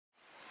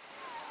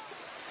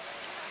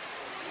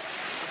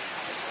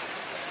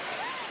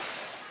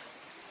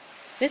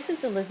This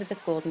is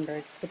Elizabeth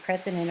Goldenberg, the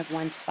president of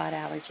Onespot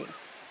Allergy.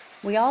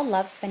 We all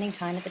love spending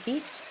time at the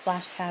beach,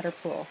 splash pad, or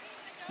pool.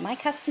 My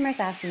customers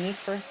ask me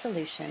for a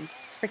solution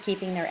for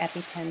keeping their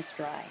EpiPens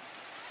dry.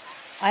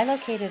 I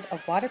located a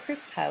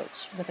waterproof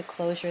pouch with a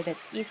closure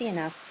that's easy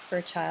enough for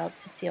a child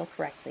to seal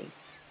correctly.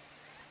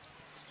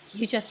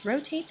 You just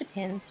rotate the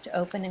pins to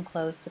open and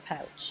close the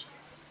pouch.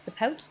 The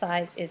pouch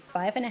size is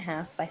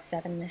 5.5 by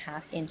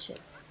 7.5 inches.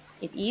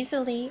 It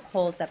easily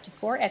holds up to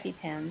 4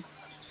 EpiPens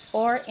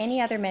or any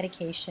other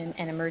medication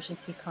and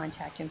emergency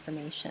contact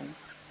information.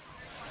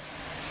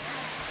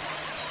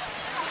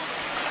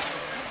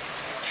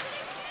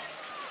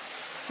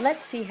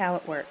 Let's see how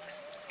it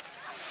works.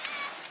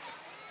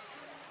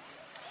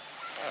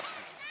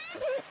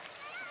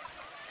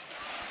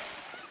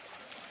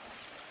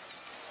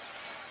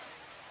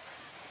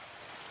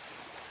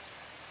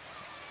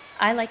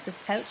 I like this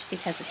pouch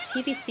because it's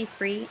PVC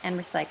free and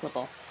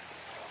recyclable.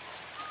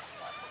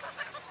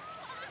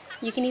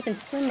 You can even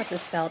swim with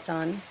this belt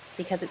on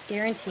because it's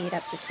guaranteed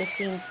up to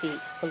 15 feet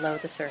below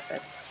the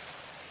surface.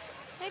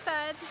 Hey,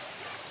 bud.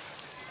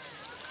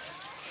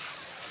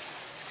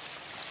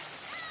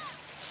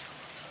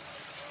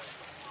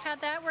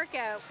 How'd that work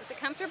out? Was it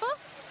comfortable?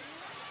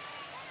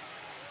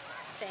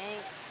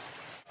 Thanks.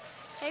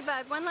 Hey,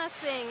 bud, one last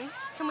thing.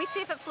 Can we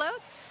see if it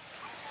floats?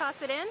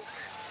 Toss it in.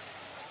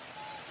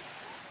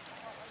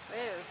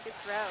 Whoa, good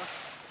throw.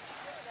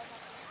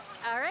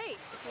 All right,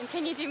 and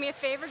can you do me a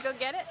favor? Go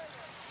get it.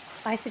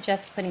 I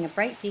suggest putting a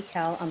bright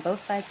decal on both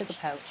sides of the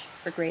pouch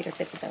for greater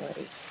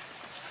visibility.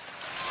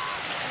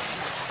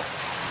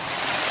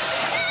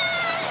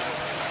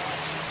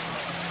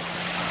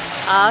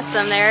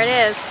 Awesome, there it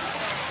is.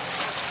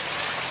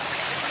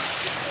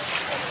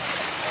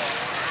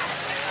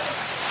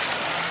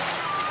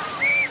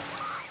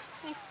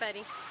 Thanks,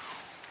 buddy.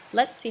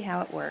 Let's see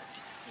how it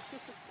worked.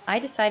 I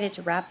decided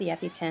to wrap the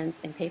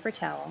EpiPens in paper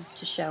towel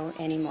to show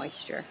any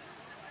moisture.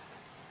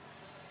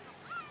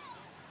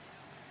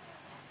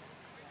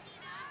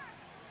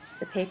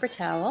 The paper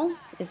towel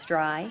is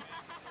dry,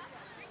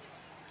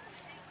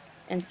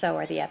 and so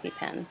are the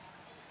EpiPens.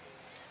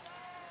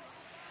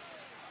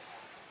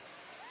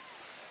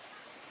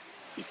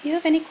 If you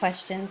have any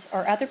questions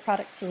or other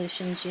product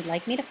solutions you'd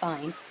like me to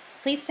find,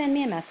 please send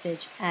me a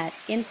message at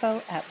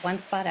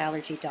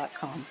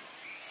info@onespotallergy.com.